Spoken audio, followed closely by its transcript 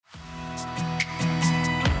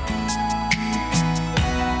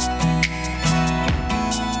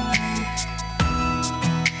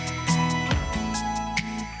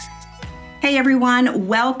Hey everyone,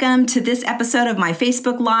 welcome to this episode of my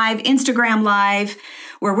Facebook Live, Instagram Live,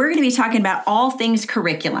 where we're going to be talking about all things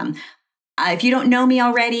curriculum. If you don't know me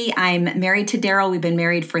already, I'm married to Daryl. We've been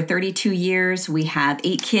married for 32 years. We have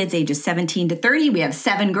 8 kids, ages 17 to 30. We have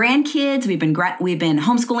 7 grandkids. We've been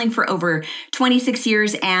homeschooling for over 26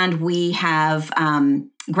 years, and we have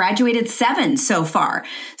graduated 7 so far.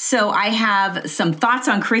 So I have some thoughts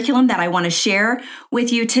on curriculum that I want to share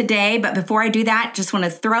with you today. But before I do that, just want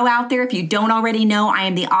to throw out there, if you don't already know, I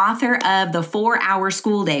am the author of The 4-Hour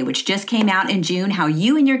School Day, which just came out in June, How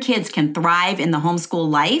You and Your Kids Can Thrive in the Homeschool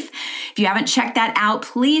Life. If you haven't checked that out,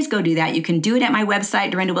 please go do that. You can do it at my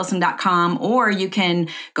website, DoryndaWilson.com, or you can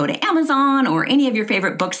go to Amazon or any of your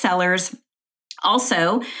favorite booksellers.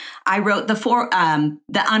 Also, I wrote The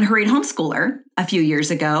Unhurried Homeschooler a few years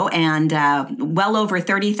ago, and well over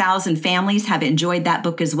 30,000 families have enjoyed that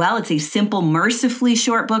book as well. It's a simple, mercifully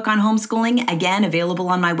short book on homeschooling, again, available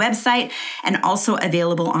on my website and also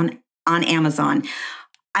available on Amazon.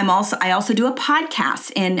 I also do a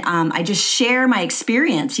podcast, and I just share my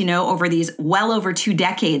experience, over these well over 2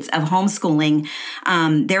 decades of homeschooling.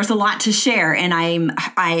 There's a lot to share, and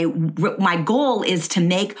my goal is to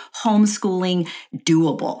make homeschooling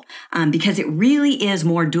doable, because it really is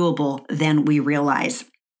more doable than we realize.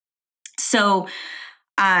 So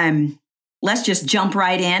let's just jump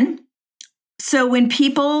right in. So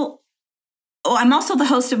I'm also the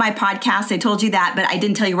host of my podcast. I told you that, but I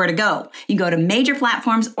didn't tell you where to go. You can go to major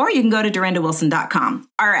platforms, or you can go to DoryndaWilson.com.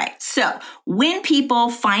 All right. So when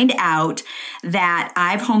people find out that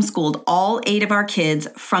I've homeschooled all 8 of our kids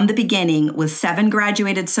from the beginning, with 7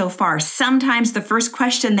 graduated so far, sometimes the first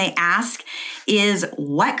question they ask is,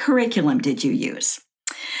 what curriculum did you use?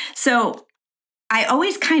 So I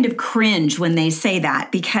always kind of cringe when they say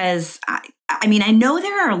that, because I know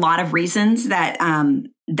there are a lot of reasons that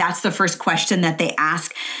that's the first question that they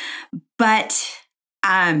ask. But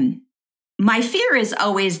my fear is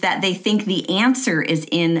always that they think the answer is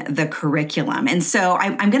in the curriculum. And so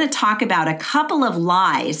I'm going to talk about a couple of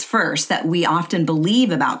lies first that we often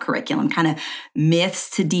believe about curriculum, kind of myths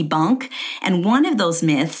to debunk. And one of those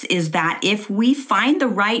myths is that if we find the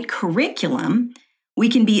right curriculum, we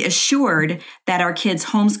can be assured that our kids'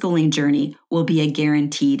 homeschooling journey will be a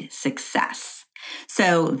guaranteed success.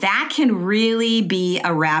 So that can really be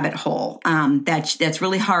a rabbit hole that's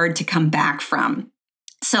really hard to come back from.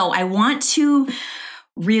 So I want to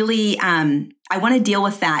really, I want to deal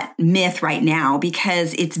with that myth right now,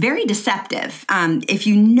 because it's very deceptive. If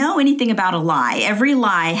you know anything about a lie, every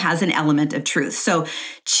lie has an element of truth. So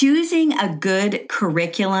choosing a good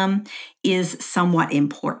curriculum is somewhat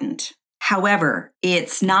important. However,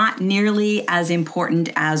 it's not nearly as important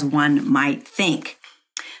as one might think.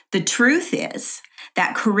 The truth is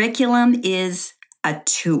that curriculum is a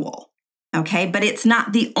tool, okay? But it's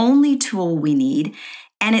not the only tool we need,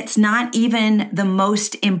 and it's not even the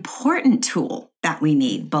most important tool that we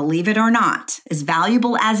need. Believe it or not, as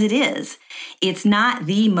valuable as it is, it's not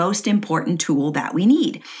the most important tool that we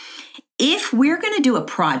need. If we're going to do a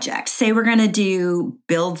project, say we're going to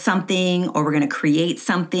build something, or we're going to create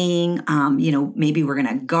something, maybe we're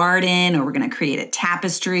going to garden, or we're going to create a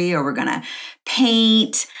tapestry, or we're going to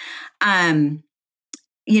paint,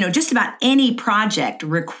 just about any project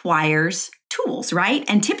requires tools, right?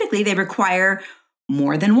 And typically they require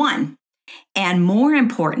more than one. And more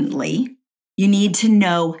importantly, you need to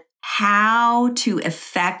know how to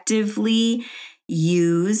effectively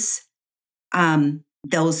use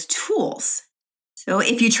those tools. So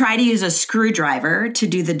if you try to use a screwdriver to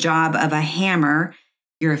do the job of a hammer,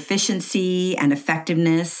 your efficiency and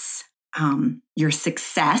effectiveness, your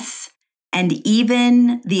success, and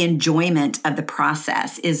even the enjoyment of the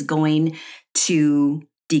process is going to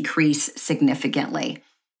decrease significantly.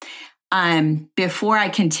 Before I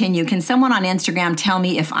continue, can someone on Instagram tell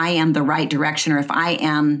me if I am the right direction, or if I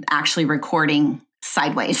am actually recording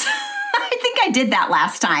sideways? I think I did that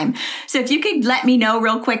last time. So if you could let me know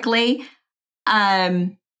real quickly.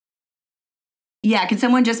 Can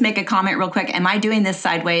someone just make a comment real quick? Am I doing this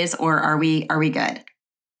sideways, or are we good?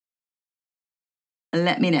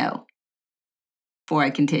 Let me know before I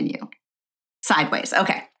continue. Sideways.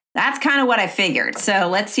 Okay. That's kind of what I figured. So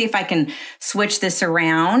let's see if I can switch this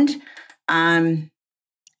around and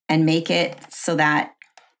make it so that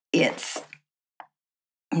it's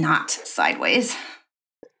not sideways.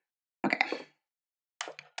 Okay.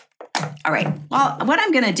 All right. Well, what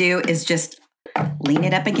I'm going to do is just lean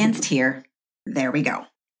it up against here. There we go.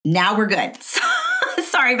 Now we're good.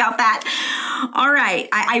 Sorry about that. All right.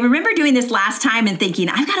 I remember doing this last time and thinking,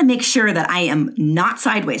 I've got to make sure that I am not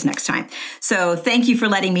sideways next time. So thank you for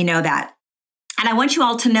letting me know that. And I want you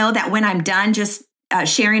all to know that when I'm done, just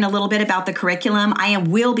sharing a little bit about the curriculum, I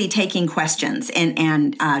will be taking questions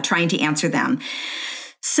and trying to answer them.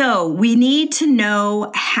 So we need to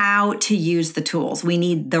know how to use the tools. We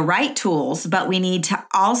need the right tools, but we need to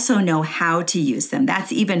also know how to use them.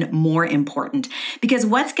 That's even more important, because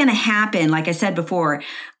what's going to happen, like I said before,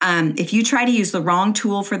 if you try to use the wrong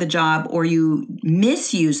tool for the job or you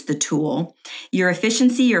misuse the tool, your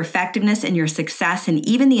efficiency, your effectiveness, and your success, and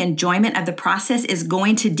even the enjoyment of the process is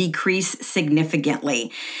going to decrease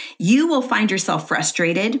significantly. You will find yourself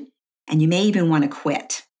frustrated, and you may even want to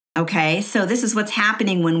quit. Okay, so this is what's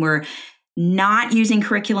happening when we're not using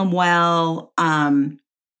curriculum well,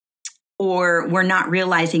 or we're not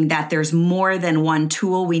realizing that there's more than one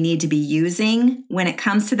tool we need to be using when it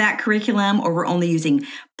comes to that curriculum, or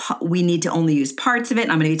we need to only use parts of it.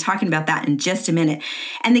 And I'm going to be talking about that in just a minute.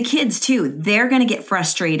 And the kids too, they're going to get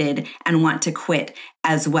frustrated and want to quit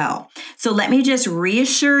as well. So let me just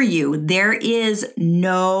reassure you, there is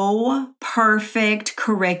no perfect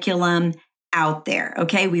curriculum out there.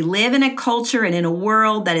 Okay. We live in a culture and in a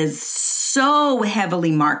world that is so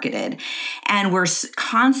heavily marketed, and we're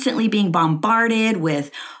constantly being bombarded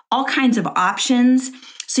with all kinds of options.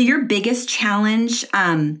 So your biggest challenge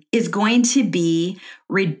is going to be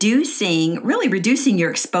reducing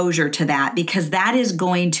your exposure to that, because that is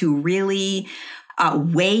going to really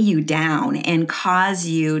weigh you down and cause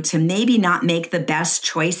you to maybe not make the best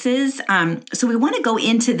choices. So we want to go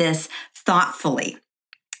into this thoughtfully.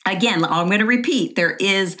 Again, I'm going to repeat, there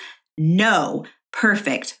is no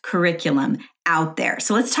perfect curriculum out there.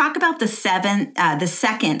 So let's talk about the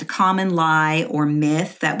second common lie or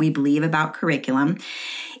myth that we believe about curriculum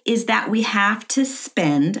is that we have to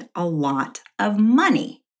spend a lot of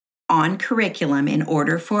money on curriculum in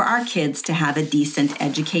order for our kids to have a decent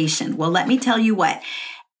education. Well, let me tell you what,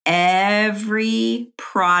 every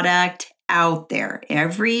product out there,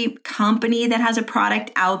 every company that has a product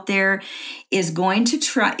out there is going to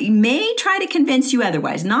try to convince you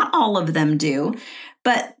otherwise. Not all of them do,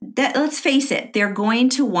 but let's face it, they're going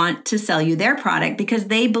to want to sell you their product because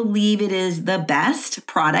they believe it is the best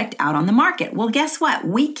product out on the market. Well, guess what?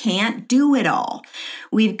 We can't do it all.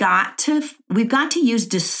 We've got to use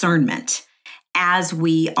discernment as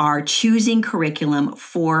we are choosing curriculum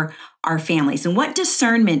for our families. And what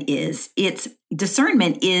discernment is,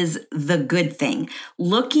 discernment is the good thing,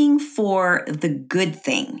 looking for the good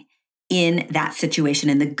thing in that situation.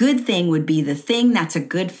 And the good thing would be the thing that's a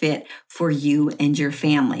good fit for you and your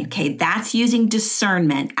family. Okay, that's using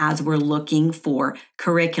discernment as we're looking for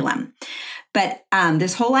curriculum. But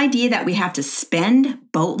this whole idea that we have to spend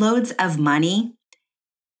boatloads of money,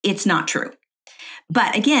 it's not true.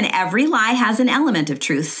 But again, every lie has an element of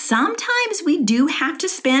truth. Sometimes we do have to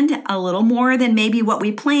spend a little more than maybe what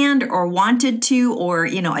we planned or wanted to, or,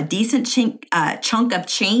 a decent chunk of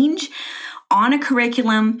change on a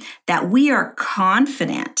curriculum that we are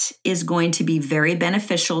confident is going to be very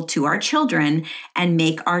beneficial to our children and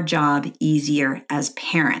make our job easier as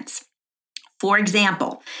parents. For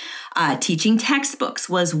example, teaching textbooks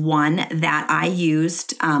was one that I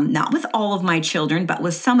used, not with all of my children, but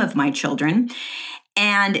with some of my children.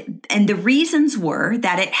 And the reasons were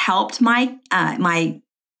that it helped my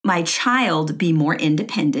child be more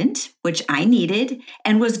independent, which I needed,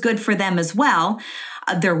 and was good for them as well.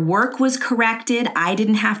 Their work was corrected. I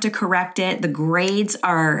didn't have to correct it. The grades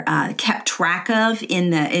are kept track of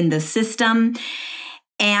in the system.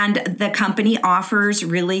 And the company offers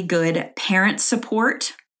really good parent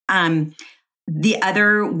support. Another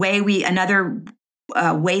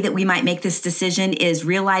way that we might make this decision is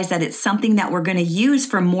realize that it's something that we're going to use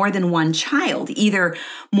for more than one child, either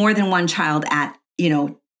more than one child at,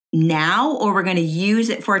 now, or we're going to use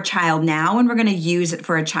it for a child now and we're going to use it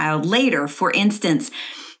for a child later. For instance,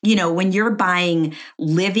 when you're buying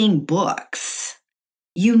living books,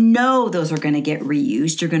 those are going to get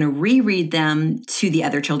reused. You're going to reread them to the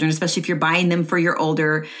other children, especially if you're buying them for your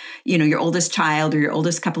your oldest child or your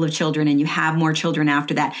oldest couple of children, and you have more children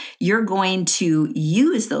after that. You're going to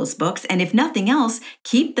use those books, and if nothing else,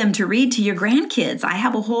 keep them to read to your grandkids. I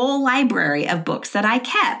have a whole library of books that I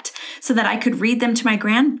kept so that I could read them to my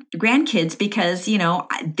grandkids because,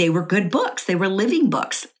 they were good books. They were living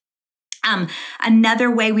books.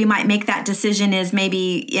 Another way we might make that decision is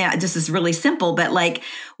maybe, this is really simple, but like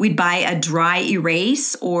we'd buy a dry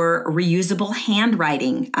erase or reusable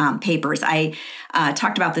handwriting papers. I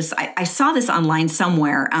talked about this. I saw this online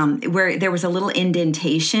somewhere where there was a little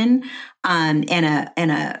indentation and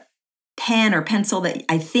a pen or pencil that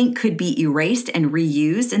I think could be erased and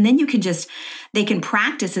reused. And then they can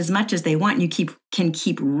practice as much as they want. And you can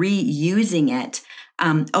keep reusing it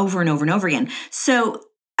over and over and over again. So,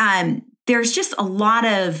 there's just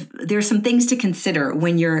there's some things to consider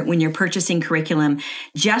when you're purchasing curriculum.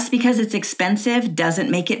 Just because it's expensive doesn't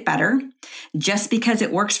make it better. Just because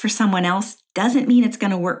it works for someone else doesn't mean it's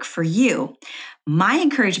going to work for you. My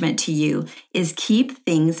encouragement to you is keep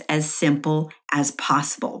things as simple as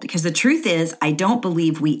possible, because the truth is, I don't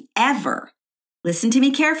believe we ever, listen to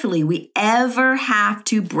me carefully, we ever have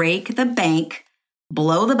to break the bank,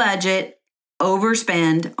 blow the budget,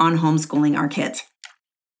 overspend on homeschooling our kids.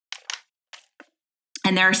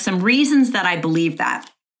 And there are some reasons that I believe that.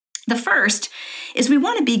 The first is we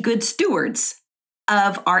want to be good stewards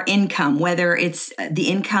of our income, whether it's the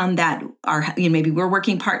income that maybe we're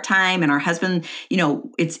working part-time and our husband,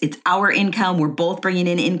 it's our income. We're both bringing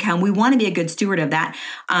in income. We want to be a good steward of that.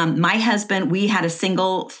 My husband, we had a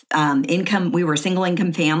single income. We were a single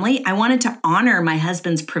income family. I wanted to honor my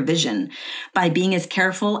husband's provision by being as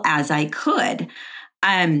careful as I could.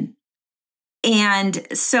 And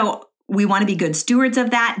so we want to be good stewards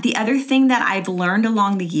of that. The other thing that I've learned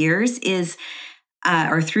along the years is,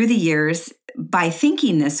 or through the years, by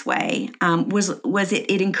thinking this way, was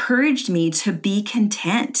it encouraged me to be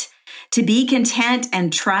content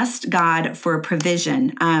and trust God for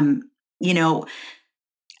provision.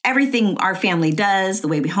 Everything our family does, the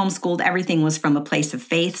way we homeschooled, everything was from a place of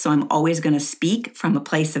faith. So I'm always going to speak from a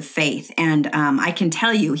place of faith. And I can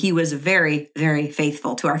tell you, he was very, very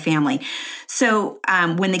faithful to our family. So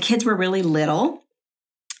when the kids were really little,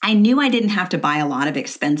 I knew I didn't have to buy a lot of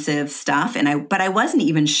expensive stuff, but I wasn't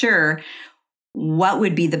even sure what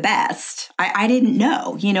would be the best. I didn't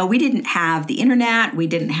know. We didn't have the internet. We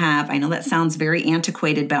didn't have, I know that sounds very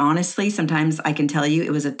antiquated, but honestly, sometimes I can tell you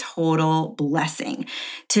it was a total blessing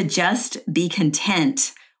to just be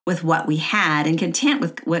content with what we had and content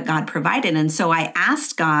with what God provided. And so I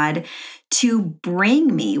asked God to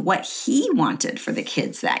bring me what he wanted for the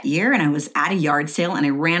kids that year. And I was at a yard sale and I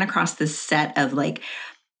ran across this set of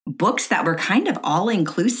books that were kind of all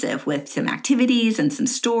inclusive with some activities and some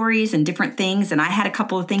stories and different things. And I had a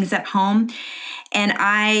couple of things at home, and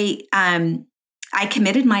I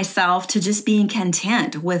committed myself to just being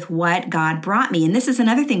content with what God brought me. And this is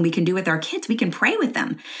another thing we can do with our kids. We can pray with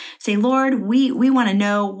them. Say, Lord, we want to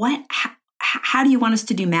know how do you want us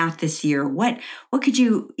to do math this year? What could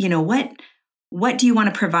you, what do you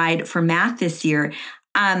want to provide for math this year?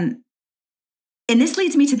 And this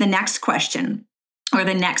leads me to the next question, or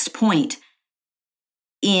the next point.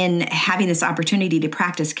 In having this opportunity to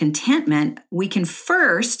practice contentment, we can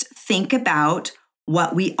first think about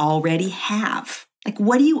what we already have.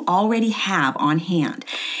 What do you already have on hand?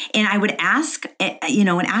 And I would ask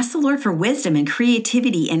the Lord for wisdom and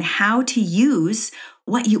creativity and how to use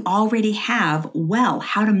what you already have well,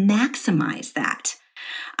 how to maximize that.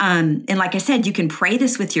 And like I said, you can pray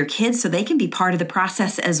this with your kids so they can be part of the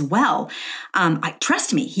process as well.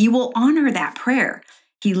 Trust me, he will honor that prayer.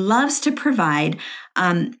 He loves to provide.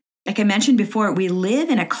 Like I mentioned before, we live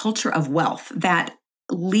in a culture of wealth that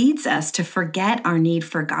leads us to forget our need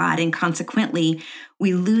for God. And consequently,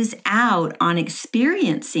 we lose out on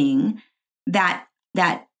experiencing that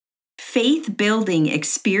faith-building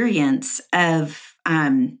experience of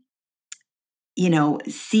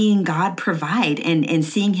seeing God provide and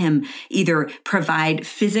seeing him either provide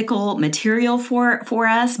physical material for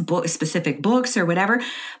us, specific books or whatever,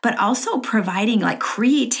 but also providing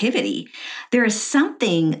creativity. There is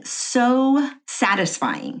something so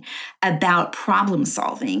satisfying about problem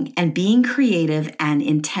solving and being creative and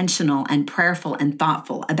intentional and prayerful and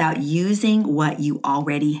thoughtful about using what you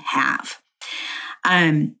already have.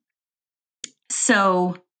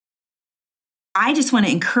 So I just want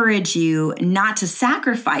to encourage you not to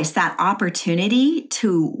sacrifice that opportunity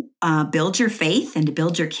to build your faith and to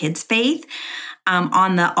build your kids' faith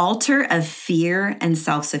on the altar of fear and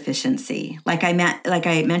self-sufficiency. Like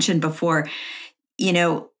I mentioned before, we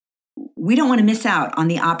don't want to miss out on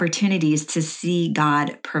the opportunities to see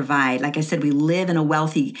God provide. Like I said, we live in a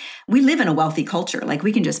wealthy culture.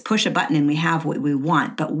 We can just push a button and we have what we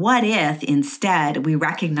want. But what if instead we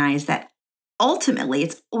recognize that ultimately,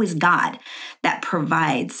 it's always God that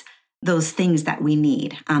provides those things that we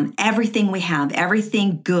need. Everything we have,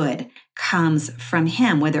 everything good comes from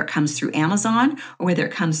him, whether it comes through Amazon or whether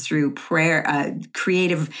it comes through prayer,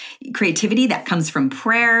 creativity that comes from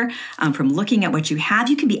prayer, from looking at what you have.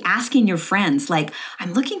 You can be asking your friends,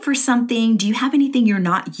 I'm looking for something. Do you have anything you're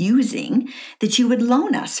not using that you would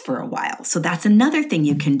loan us for a while? So that's another thing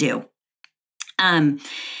you can do.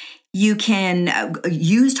 You can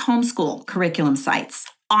use homeschool curriculum sites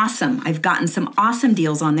awesome. I've gotten some awesome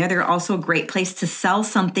deals on there. They're also a great place to sell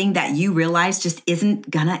something that you realize just isn't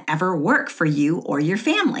gonna ever work for you or your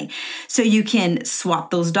family. So you can swap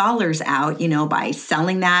those dollars out, by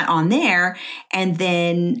selling that on there and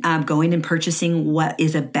then going and purchasing what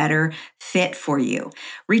is a better fit for you.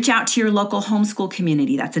 Reach out to your local homeschool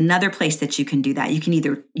community. That's another place that you can do that. You can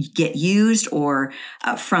either get used or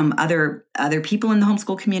from other people in the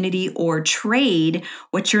homeschool community, or trade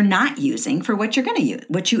what you're not using for what you're going to use,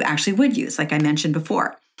 what you actually would use, like I mentioned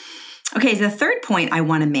before. Okay, the third point I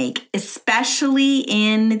want to make, especially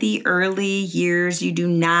in the early years, you do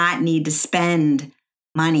not need to spend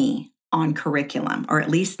money on curriculum, or at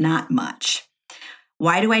least not much.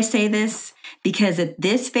 Why do I say this? Because at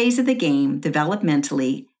this phase of the game,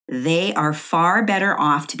 developmentally, they are far better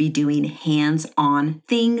off to be doing hands-on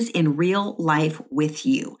things in real life with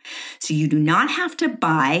you. So you do not have to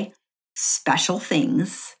buy special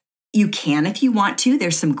things. You can if you want to.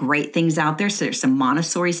 There's some great things out there. So there's some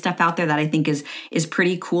Montessori stuff out there that I think is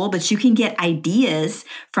pretty cool, but you can get ideas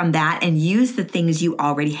from that and use the things you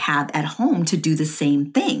already have at home to do the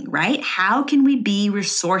same thing, right? How can we be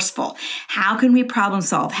resourceful? How can we problem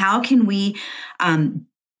solve? How can we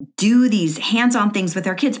do these hands-on things with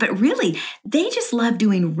our kids? But really, they just love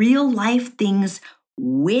doing real life things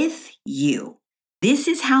with you. This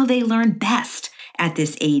is how they learn best. At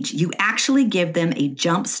this age, you actually give them a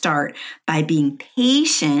jump start by being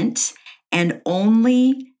patient and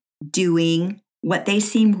only doing what they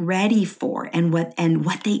seem ready for and what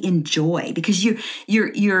they enjoy, because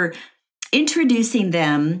you're introducing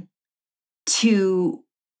them to,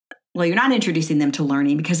 well, you're not introducing them to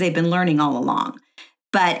learning because they've been learning all along.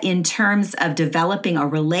 But in terms of developing a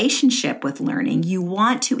relationship with learning, you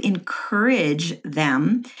want to encourage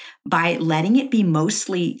them by letting it be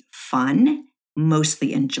mostly fun,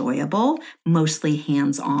 mostly enjoyable, mostly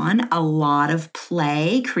hands-on, a lot of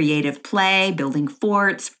play, creative play, building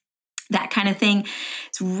forts, that kind of thing.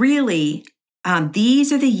 It's really,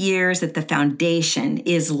 these are the years that the foundation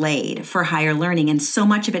is laid for higher learning. And so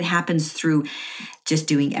much of it happens through just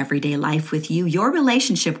doing everyday life with you. Your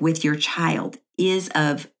relationship with your child is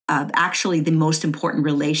of actually the most important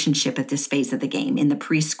relationship at this phase of the game, in the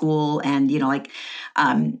preschool and,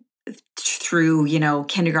 through,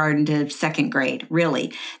 kindergarten to second grade.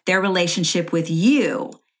 Really, their relationship with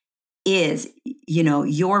you is,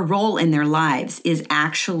 your role in their lives is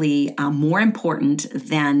actually more important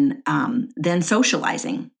than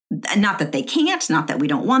socializing. Not that they can't, not that we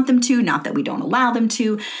don't want them to, not that we don't allow them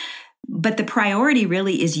to, but the priority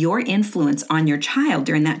really is your influence on your child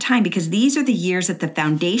during that time, because these are the years that the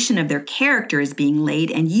foundation of their character is being laid,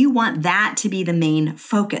 and you want that to be the main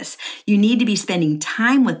focus. You need to be spending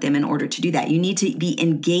time with them in order to do that. You need to be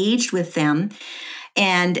engaged with them.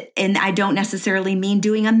 And I don't necessarily mean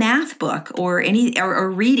doing a math book or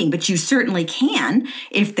reading, but you certainly can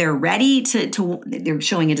if they're ready to they're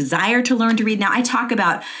showing a desire to learn to read. Now, I talk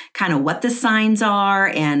about kind of what the signs are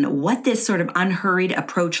and what this sort of unhurried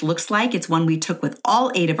approach looks like. It's one we took with all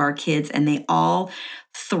 8 of our kids, and they all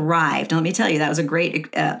thrived. And let me tell you, that was a great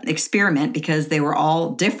experiment because they were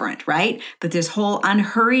all different, right? But this whole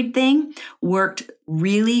unhurried thing worked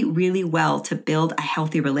really, really well to build a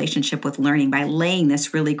healthy relationship with learning by laying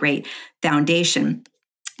this really great foundation.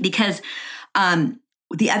 Because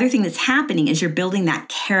the other thing that's happening is you're building that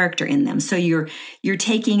character in them. So you're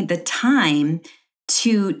taking the time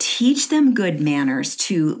to teach them good manners,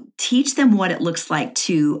 to teach them what it looks like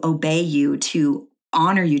to obey you, to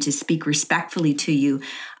honor you, to speak respectfully to you.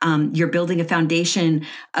 You're building a foundation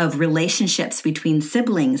of relationships between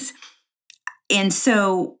siblings. And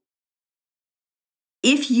so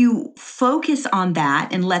if you focus on that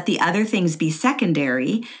and let the other things be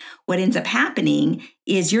secondary, what ends up happening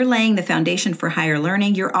is you're laying the foundation for higher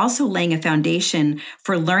learning. You're also laying a foundation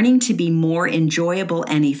for learning to be more enjoyable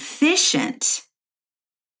and efficient,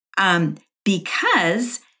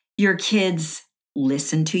 because your kids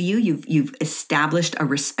listen to you. You've established a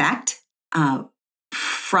respect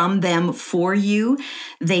from them for you.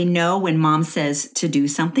 They know when mom says to do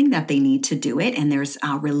something that they need to do it, and there's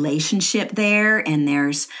a relationship there, and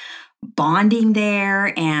there's bonding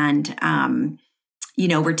there, and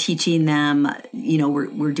we're teaching them.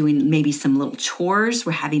 We're doing maybe some little chores.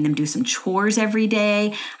 We're having them do some chores every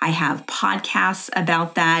day. I have podcasts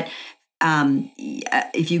about that.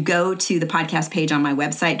 If you go to the podcast page on my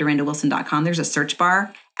website, DorindaWilson.com, there's a search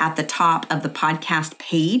bar at the top of the podcast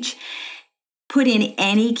page. Put in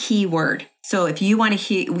any keyword. So if you want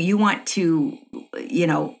to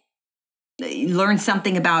learn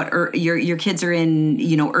something about your kids are in,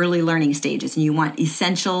 early learning stages, and you want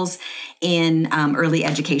essentials in early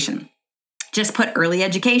education, just put early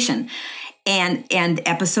education. And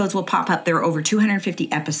episodes will pop up. There are over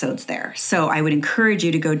 250 episodes there. So I would encourage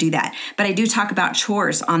you to go do that. But I do talk about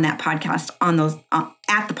chores on that podcast, on those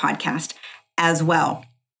at the podcast as well.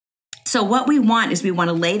 So what we want is we want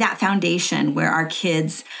to lay that foundation where our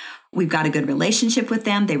kids, we've got a good relationship with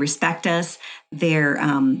them. They respect us. They're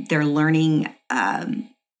learning.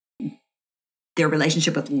 Their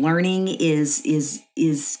relationship with learning is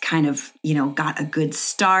kind of, got a good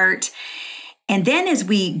start. And then as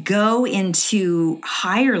we go into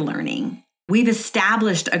higher learning, we've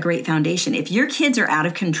established a great foundation. If your kids are out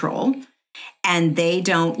of control and they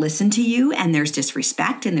don't listen to you, and there's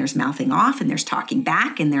disrespect, and there's mouthing off, and there's talking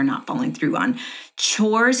back, and they're not following through on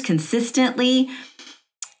chores consistently,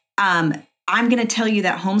 I'm going to tell you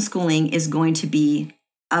that homeschooling is going to be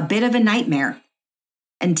a bit of a nightmare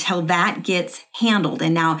until that gets handled.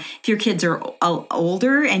 And now, if your kids are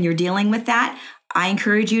older and you're dealing with that, I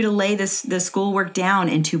encourage you to lay the schoolwork down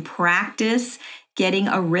and to practice getting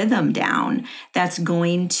a rhythm down that's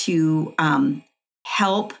going to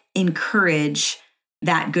help encourage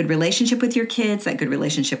that good relationship with your kids, that good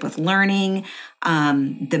relationship with learning,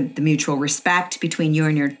 the mutual respect between you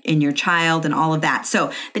and your child, and all of that.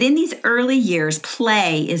 So, but in these early years,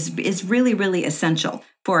 play is really, really essential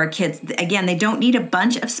for our kids. Again, they don't need a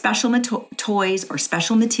bunch of special toys or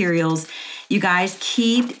special materials. You guys,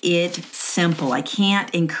 keep it simple. I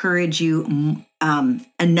can't encourage you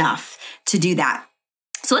enough to do that.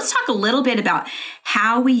 So let's talk a little bit about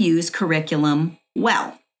how we use curriculum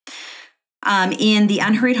well. In the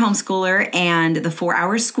Unhurried Homeschooler and the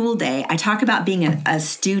 4-Hour School Day, I talk about being a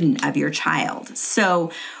student of your child.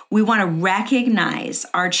 So we want to recognize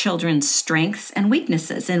our children's strengths and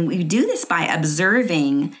weaknesses. And we do this by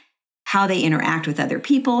observing how they interact with other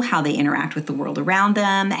people, how they interact with the world around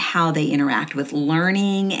them, how they interact with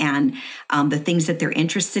learning and the things that they're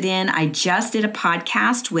interested in. I just did a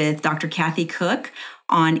podcast with Dr. Kathy Cook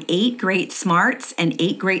on 8 great smarts and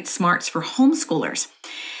 8 great smarts for homeschoolers.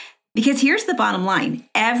 Because here's the bottom line.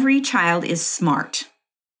 Every child is smart.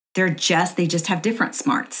 They just have different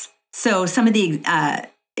smarts. So some of the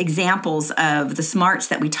examples of the smarts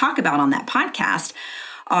that we talk about on that podcast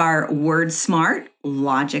are word smart,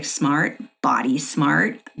 logic smart, body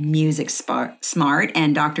smart, music smart.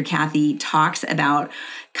 And Dr. Kathy talks about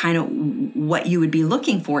kind of what you would be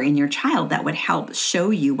looking for in your child that would help show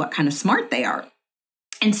you what kind of smart they are.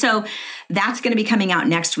 And so that's going to be coming out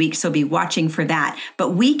next week, so be watching for that.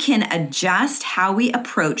 But we can adjust how we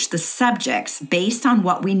approach the subjects based on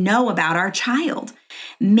what we know about our child.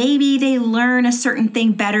 Maybe they learn a certain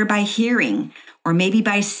thing better by hearing, or maybe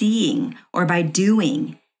by seeing, or by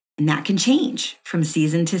doing. And that can change from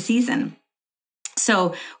season to season.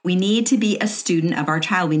 So we need to be a student of our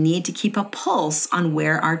child. We need to keep a pulse on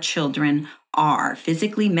where our children are,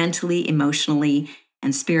 physically, mentally, emotionally,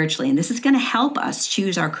 and spiritually. And this is going to help us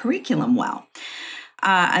choose our curriculum well.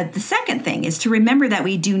 The second thing is to remember that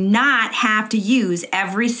we do not have to use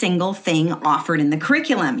every single thing offered in the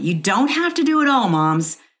curriculum. You don't have to do it all,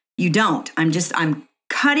 moms. You don't. I'm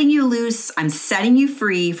cutting you loose. I'm setting you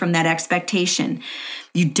free from that expectation.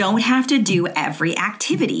 You don't have to do every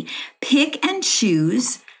activity. Pick and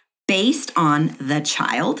choose based on the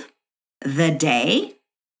child, the day,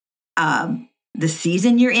 the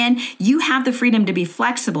season you're in. You have the freedom to be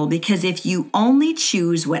flexible, because if you only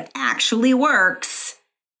choose what actually works,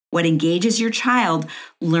 what engages your child,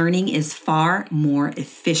 learning is far more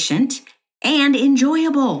efficient and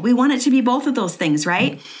enjoyable. We want it to be both of those things,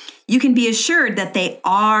 right? You can be assured that they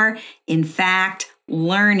are, in fact,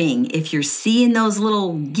 learning. If you're seeing those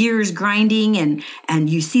little gears grinding and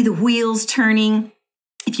you see the wheels turning,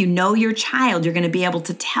 if you know your child, you're going to be able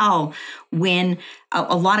to tell when,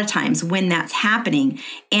 a lot of times, when that's happening.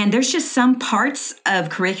 And there's just some parts of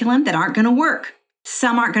curriculum that aren't going to work.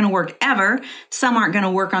 Some aren't going to work ever. Some aren't going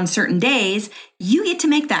to work on certain days. You get to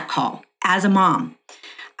make that call as a mom.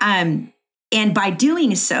 And by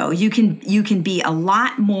doing so, you can be a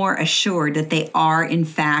lot more assured that they are, in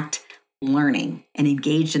fact, learning and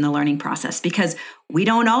engaged in the learning process, because we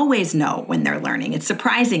don't always know when they're learning. It's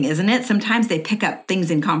surprising, isn't it? Sometimes they pick up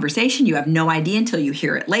things in conversation. You have no idea until you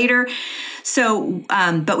hear it later. So,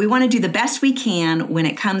 but we want to do the best we can when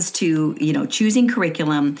it comes to, choosing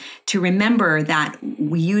curriculum, to remember that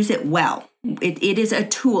we use it well. It is a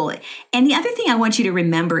tool. And the other thing I want you to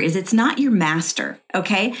remember is it's not your master,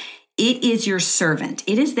 okay? It is your servant.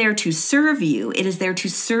 It is there to serve you. It is there to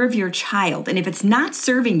serve your child. And if it's not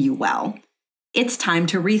serving you well, it's time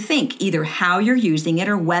to rethink either how you're using it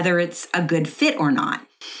or whether it's a good fit or not.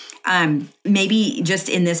 Maybe just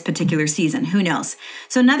in this particular season, who knows?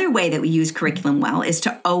 So another way that we use curriculum well is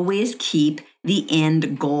to always keep the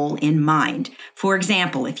end goal in mind. For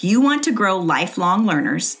example, if you want to grow lifelong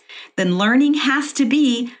learners, then learning has to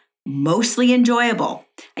be mostly enjoyable.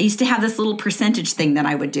 I used to have this little percentage thing that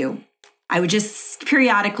I would do. I would just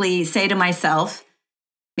periodically say to myself,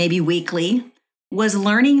 maybe weekly, was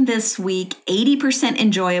learning this week 80%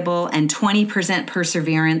 enjoyable and 20%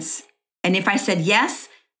 perseverance? And if I said yes,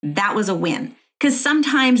 that was a win. Because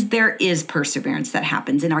sometimes there is perseverance that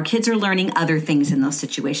happens, and our kids are learning other things in those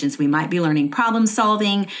situations. We might be learning problem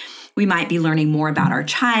solving. We might be learning more about our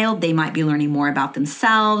child. They might be learning more about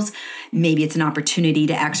themselves. Maybe it's an opportunity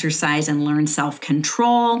to exercise and learn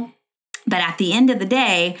self-control. But at the end of the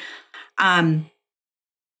day,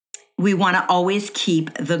 we want to always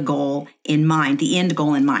keep the goal in mind, the end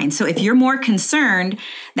goal in mind. So if you're more concerned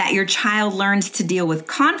that your child learns to deal with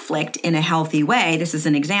conflict in a healthy way, this is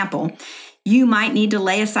an example, you might need to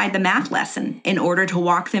lay aside the math lesson in order to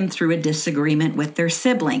walk them through a disagreement with their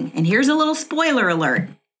sibling. And here's a little spoiler alert.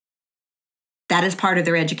 That is part of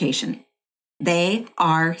their education. They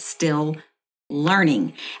are still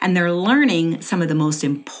learning, and they're learning some of the most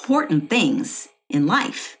important things in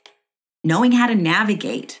life. Knowing how to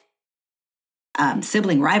navigate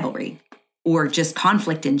sibling rivalry or just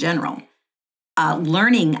conflict in general.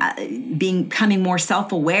 Learning, becoming more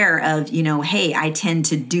self-aware of, hey, I tend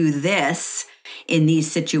to do this in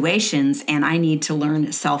these situations and I need to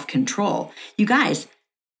learn self-control. You guys,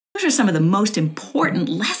 those are some of the most important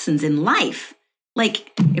lessons in life.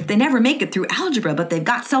 Like if they never make it through algebra, but they've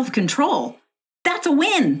got self-control, that's a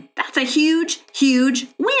win. That's a huge, huge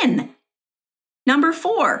win. Number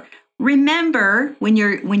 4, remember when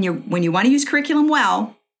you want to use curriculum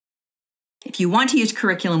well, if you want to use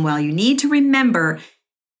curriculum well, you need to remember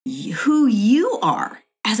who you are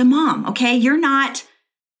as a mom, okay? You're not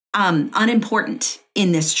unimportant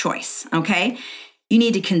in this choice, okay? You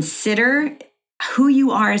need to consider who you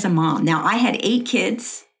are as a mom. Now, I had 8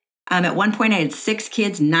 kids. At one point, I had 6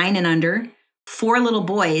 kids, 9 and under, 4 little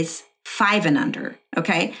boys, 5 and under,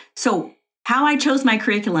 okay? So how I chose my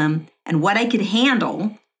curriculum and what I could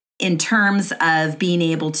handle in terms of being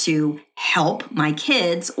able to help my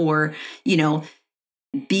kids or,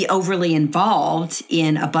 be overly involved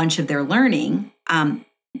in a bunch of their learning,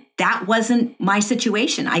 that wasn't my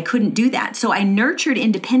situation. I couldn't do that. So I nurtured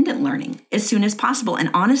independent learning as soon as possible.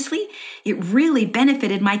 And honestly, it really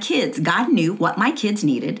benefited my kids. God knew what my kids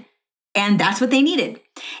needed, and that's what they needed.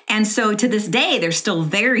 And so to this day, they're still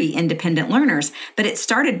very independent learners. But it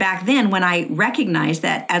started back then when I recognized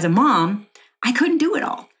that as a mom, I couldn't do it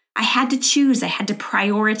all. I had to choose. I had to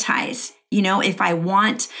prioritize. If I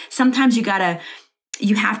want, sometimes you have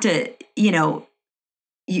to,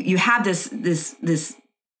 you have this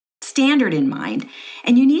standard in mind,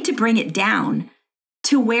 and you need to bring it down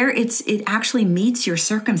to where it actually meets your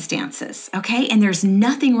circumstances. Okay. And there's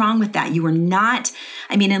nothing wrong with that. You are not,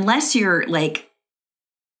 unless you're like,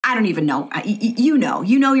 I don't even know. You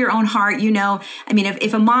know your own heart.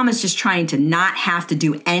 If a mom is just trying to not have to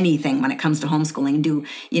do anything when it comes to homeschooling and do,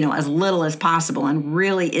 as little as possible and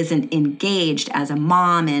really isn't engaged as a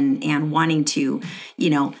mom and wanting to,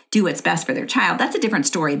 do what's best for their child, that's a different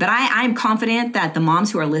story. But I'm confident that the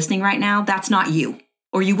moms who are listening right now, that's not you,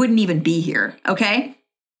 or you wouldn't even be here. Okay.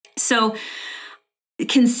 So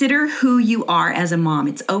consider who you are as a mom.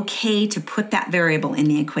 It's okay to put that variable in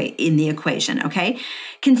the equation, okay?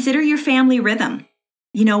 Consider your family rhythm.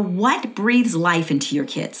 What breathes life into your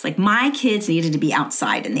kids? Like my kids needed to be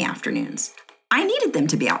outside in the afternoons. I needed them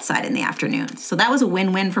to be outside in the afternoons. So that was a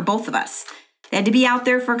win-win for both of us. They had to be out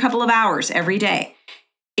there for a couple of hours every day.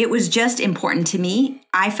 It was just important to me.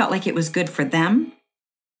 I felt like it was good for them.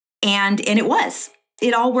 And it was.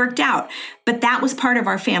 It all worked out. But that was part of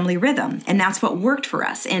our family rhythm. And that's what worked for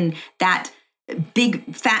us. And that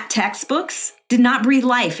big fat textbooks did not breathe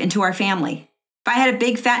life into our family. If I had a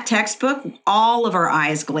big fat textbook, all of our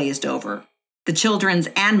eyes glazed over, the children's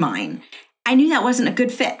and mine. I knew that wasn't a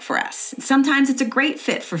good fit for us. Sometimes it's a great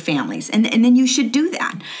fit for families. And then you should do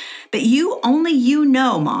that. But only you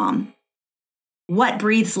know, Mom, what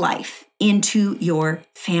breathes life into your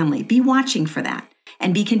family. Be watching for that.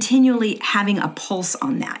 And be continually having a pulse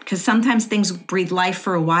on that, because sometimes things breathe life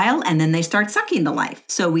for a while and then they start sucking the life.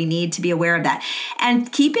 So we need to be aware of that.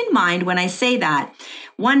 And keep in mind when I say that,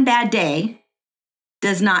 one bad day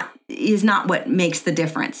is not what makes the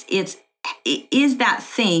difference. It is that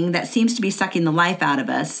thing that seems to be sucking the life out of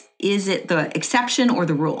us. Is it the exception or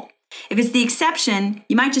the rule? If it's the exception,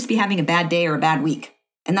 you might just be having a bad day or a bad week,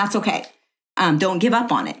 and that's okay. Don't give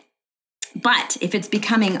up on it. But if it's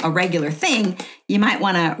becoming a regular thing, you might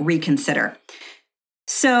want to reconsider.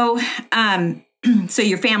 So, so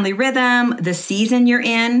your family rhythm, the season you're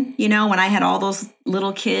in, when I had all those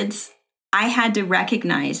little kids, I had to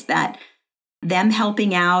recognize that them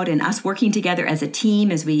helping out and us working together as a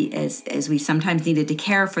team as we sometimes needed to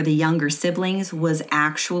care for the younger siblings was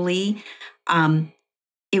actually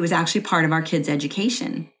it was actually part of our kids'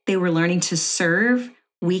 education. They were learning to serve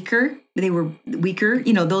weaker. They were weaker,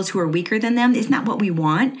 those who are weaker than them. Isn't that what we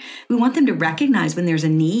want? We want them to recognize when there's a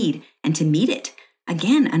need and to meet it.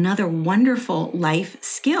 Again, another wonderful life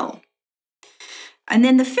skill. And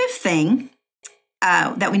then the fifth thing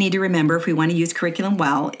that we need to remember if we want to use curriculum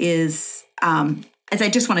well is, as I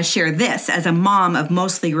just want to share this, as a mom of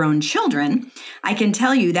mostly grown children, I can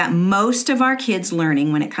tell you that most of our kids'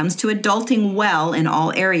 learning when it comes to adulting well in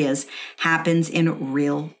all areas happens in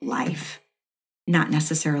real life, not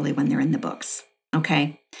necessarily when they're in the books,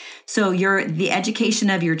 okay? So the education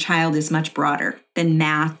of your child is much broader than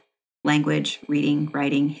math, language, reading,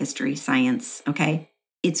 writing, history, science, okay?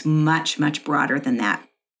 It's much, much broader than that.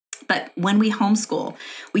 But when we homeschool,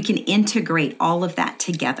 we can integrate all of that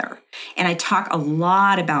together. And I talk a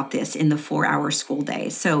lot about this in the 4-hour school day.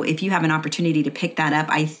 So if you have an opportunity to pick that up,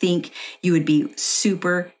 I think you would be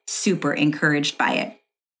super, super encouraged by it.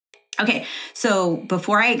 Okay, so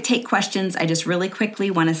before I take questions, I just really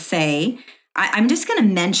quickly want to say, I'm just going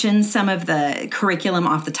to mention some of the curriculum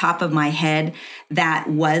off the top of my head that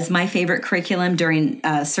was my favorite curriculum during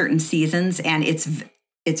certain seasons. And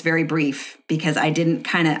it's very brief because I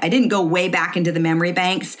didn't go way back into the memory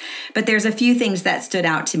banks, but there's a few things that stood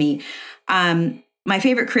out to me. My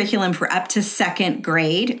favorite curriculum for up to second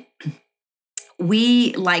grade,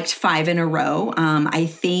 we liked 5 in a row. I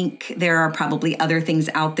think there are probably other things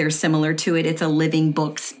out there similar to it. It's a living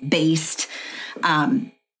books based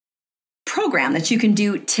program that you can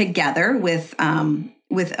do together with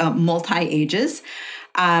multi ages.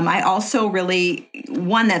 I also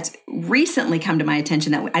one that's recently come to my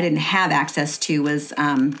attention that I didn't have access to was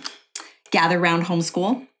Gather Round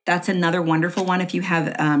Homeschool. That's another wonderful one if you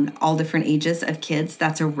have all different ages of kids.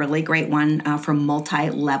 That's a really great one for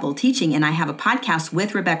multi-level teaching. And I have a podcast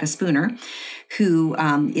with Rebecca Spooner, who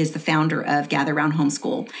is the founder of Gather Round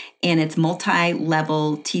Homeschool. And it's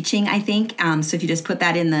multi-level teaching, I think. So if you just put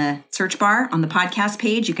that in the search bar on the podcast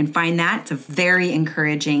page, you can find that. It's a very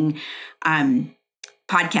encouraging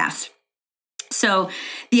podcast. So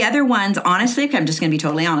the other ones, honestly, I'm just going to be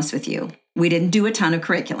totally honest with you. We didn't do a ton of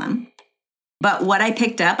curriculum, but what I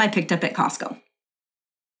picked up at Costco.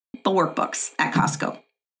 The workbooks at Costco.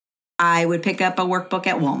 I would pick up a workbook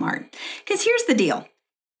at Walmart. Because here's the deal.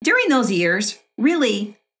 During those years,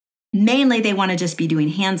 really, mainly they want to just be doing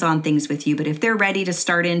hands-on things with you. But if they're ready to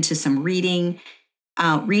start into some reading,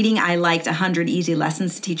 I liked 100 Easy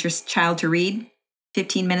Lessons to Teach Your Child to Read,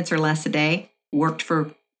 15 minutes or less a day. Worked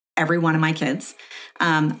for every one of my kids.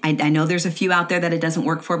 I know there's a few out there that it doesn't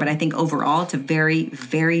work for, but I think overall it's a very,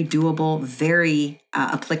 very doable, very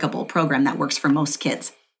applicable program that works for most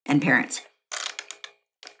kids and parents.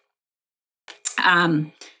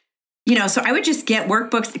 So I would just get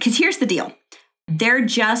workbooks because here's the deal. They're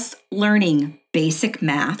just learning basic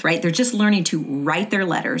math, right? They're just learning to write their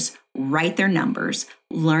letters, write their numbers,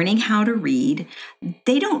 learning how to read.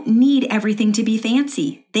 They don't need everything to be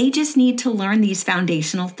fancy. They just need to learn these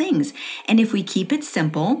foundational things. And if we keep it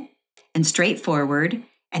simple and straightforward,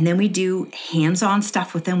 and then we do hands-on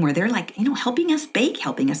stuff with them where they're like, helping us bake,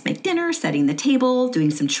 helping us make dinner, setting the table,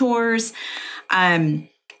 doing some chores,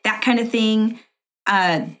 that kind of thing,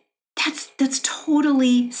 that's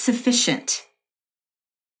totally sufficient.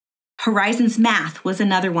 Horizons Math was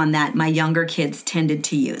another one that my younger kids tended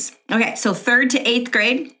to use. Okay, so 3rd to 8th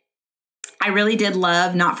grade, I really did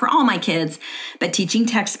love, not for all my kids, but teaching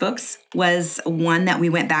textbooks was one that we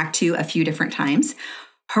went back to a few different times.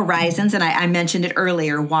 Horizons, and I mentioned it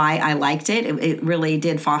earlier, why I liked it. It really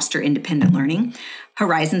did foster independent learning.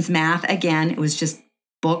 Horizons Math, again, it was just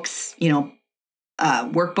books,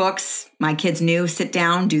 workbooks. My kids knew, sit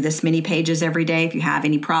down, do this many pages every day. If you have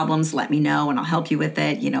any problems, let me know and I'll help you with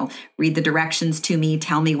it. Read the directions to me,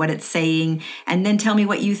 tell me what it's saying, and then tell me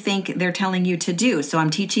what you think they're telling you to do. So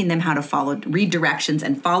I'm teaching them how to read directions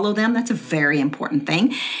and follow them. That's a very important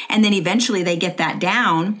thing. And then eventually they get that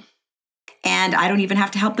down and I don't even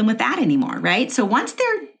have to help them with that anymore, right? So once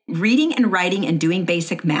they're reading and writing and doing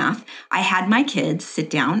basic math, I had my kids sit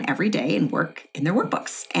down every day and work in their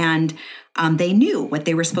workbooks. And they knew what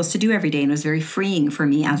they were supposed to do every day, and it was very freeing for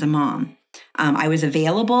me as a mom. I was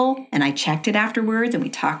available, and I checked it afterwards, and we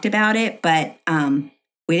talked about it, but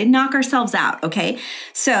we didn't knock ourselves out, okay?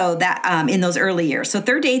 So that in those early years. So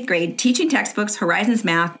 3rd to 8th grade, teaching textbooks, Horizons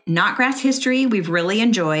Math, Knotgrass History, we've really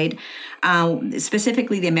enjoyed,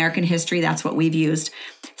 specifically the American history, that's what we've used.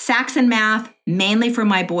 Saxon Math, mainly for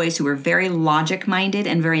my boys who were very logic-minded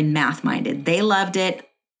and very math-minded. They loved it.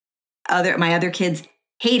 My other kids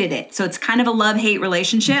hated it. So it's kind of a love-hate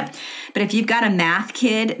relationship. But if you've got a math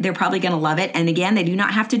kid, they're probably going to love it. And again, they do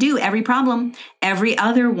not have to do every problem. Every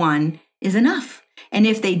other one is enough. And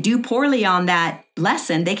if they do poorly on that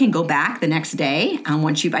lesson, they can go back the next day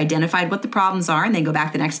once you've identified what the problems are, and then go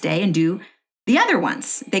back the next day and do the other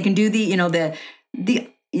ones. They can do they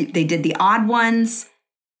did the odd ones.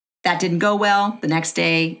 That didn't go well. The next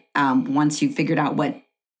day, once you figured out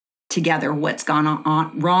what's gone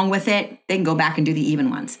on wrong with it, they can go back and do the even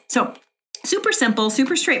ones. So super simple,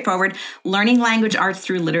 super straightforward. Learning language arts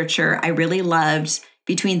through literature, I really loved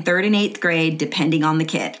between 3rd and 8th grade, depending on the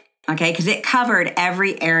kid, okay? Because it covered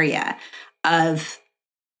every area of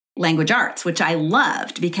language arts, which I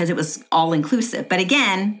loved because it was all inclusive. But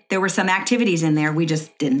again, there were some activities in there we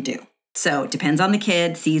just didn't do. So it depends on the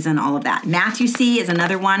kid, season, all of that. Math UC is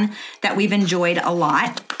another one that we've enjoyed a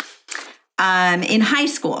lot. In high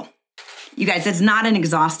school, you guys, it's not an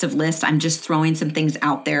exhaustive list. I'm just throwing some things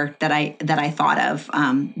out there that I thought of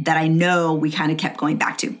that I know we kind of kept going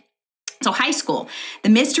back to. So high school, the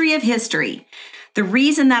mystery of history. The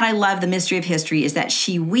reason that I love the mystery of history is that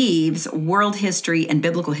she weaves world history and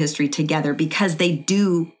biblical history together because they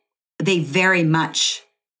very much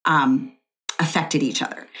affected each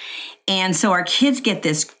other. And so our kids get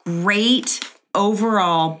this great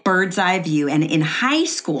overall bird's eye view. And in high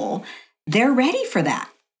school, they're ready for that.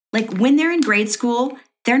 Like when they're in grade school,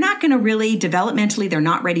 they're not going to really developmentally, they're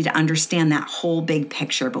not ready to understand that whole big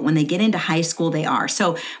picture. But when they get into high school, they are.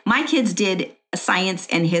 So my kids did science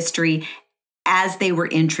and history as they were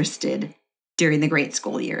interested during the grade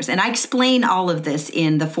school years. And I explain all of this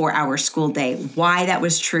in the 4-hour school day, why that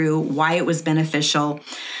was true, why it was beneficial.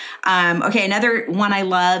 Okay, another one I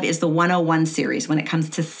love is the 101 series when it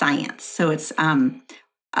comes to science. So it's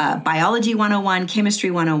Biology 101,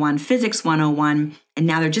 Chemistry 101, Physics 101, and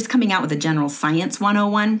now they're just coming out with a General Science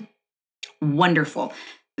 101. Wonderful.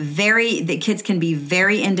 The kids can be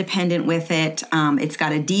very independent with it. It's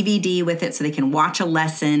got a DVD with it so they can watch a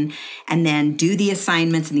lesson and then do the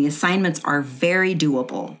assignments. And the assignments are very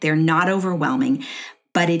doable. They're not overwhelming,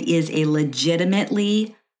 but it is a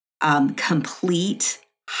legitimately complete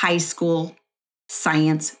high school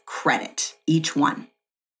science credit, each one.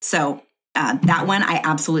 So that one I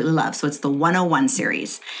absolutely love. So it's the 101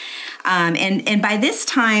 series. And by this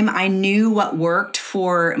time, I knew what worked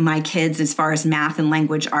for my kids as far as math and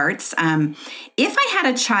language arts. If I had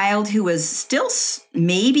a child who was still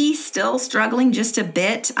struggling just a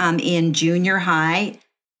bit in junior high,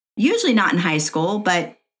 usually not in high school,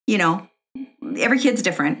 but, every kid's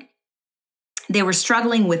different. They were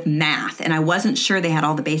struggling with math, and I wasn't sure they had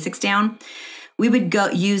all the basics down. We would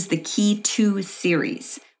use the Key 2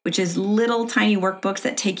 series, which is little tiny workbooks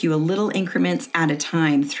that take you a little increments at a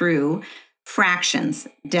time through fractions,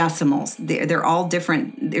 decimals. They're all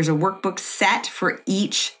different. There's a workbook set for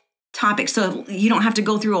each topic. So you don't have to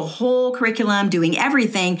go through a whole curriculum doing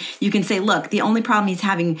everything. You can say, look, the only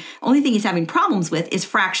thing he's having problems with is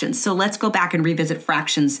fractions. So let's go back and revisit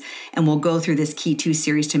fractions, and we'll go through this Key 2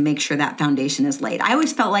 series to make sure that foundation is laid. I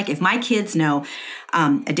always felt like if my kids know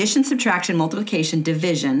addition, subtraction, multiplication,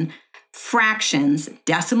 division, fractions,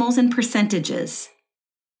 decimals, and percentages,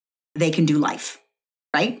 they can do life,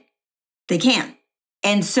 right? They can.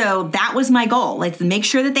 And so that was my goal. Like, make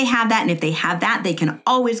sure that they have that. And if they have that, they can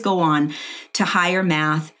always go on to higher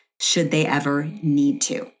math should they ever need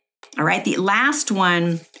to. All right. The last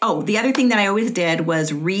one. Oh, the other thing that I always did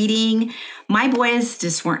was reading. My boys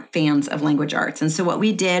just weren't fans of language arts. And so what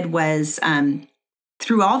we did was,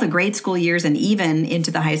 through all the grade school years and even into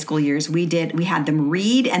the high school years, we had them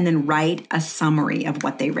read and then write a summary of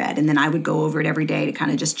what they read. And then I would go over it every day to kind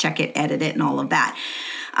of just check it, edit it, and all of that.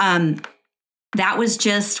 That was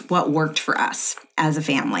just what worked for us as a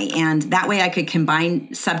family. And that way I could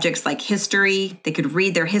combine subjects like history. They could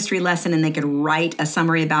read their history lesson and they could write a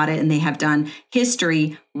summary about it. And they have done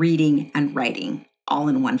history, reading, and writing all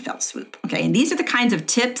in one fell swoop. Okay. And these are the kinds of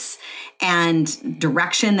tips and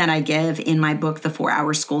direction that I give in my book, The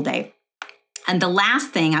 4-Hour School Day. And the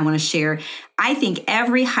last thing I want to share, I think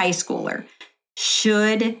every high schooler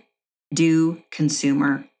should do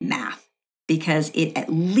consumer math, because it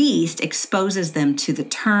at least exposes them to the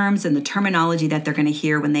terms and the terminology that they're going to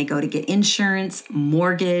hear when they go to get insurance,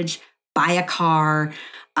 mortgage, buy a car,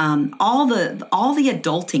 all the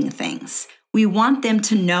adulting things. We want them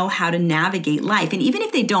to know how to navigate life. And even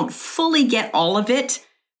if they don't fully get all of it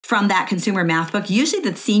from that consumer math book, usually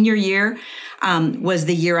the senior year was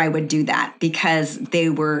the year I would do that, because they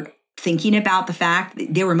were thinking about the fact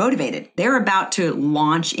that they were motivated. They're about to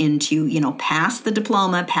launch into, pass the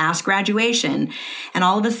diploma, pass graduation. And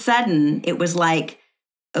all of a sudden it was like,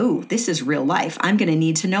 oh, this is real life. I'm going to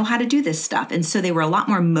need to know how to do this stuff. And so they were a lot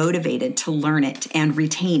more motivated to learn it and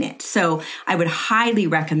retain it. So I would highly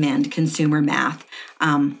recommend consumer math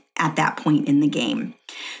at that point in the game.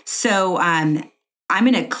 So I'm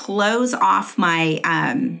going to close off my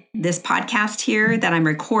this podcast here that I'm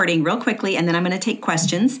recording real quickly, and then I'm going to take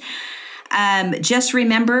questions. Just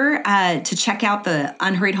remember to check out the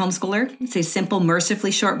Unhurried Homeschooler. It's a simple,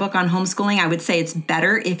 mercifully short book on homeschooling. I would say it's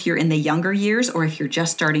better if you're in the younger years, or if you're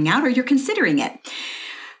just starting out, or you're considering it.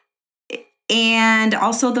 And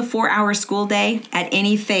also the 4-hour school day at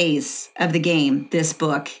any phase of the game. This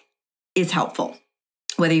book is helpful.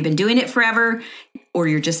 Whether you've been doing it forever, or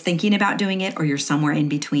you're just thinking about doing it, or you're somewhere in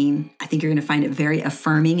between, I think you're going to find it very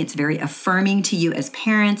affirming. It's very affirming to you as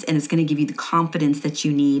parents, and it's going to give you the confidence that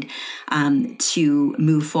you need to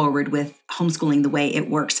move forward with homeschooling the way it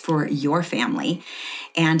works for your family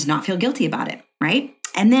and not feel guilty about it, right?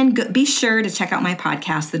 And then be sure to check out my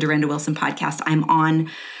podcast, the Durenda Wilson Podcast. I'm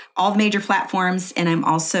on all the major platforms, and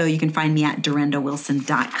you can find me at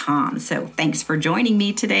durendawilson.com. So thanks for joining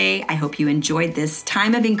me today. I hope you enjoyed this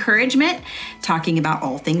time of encouragement, talking about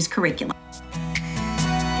all things curriculum.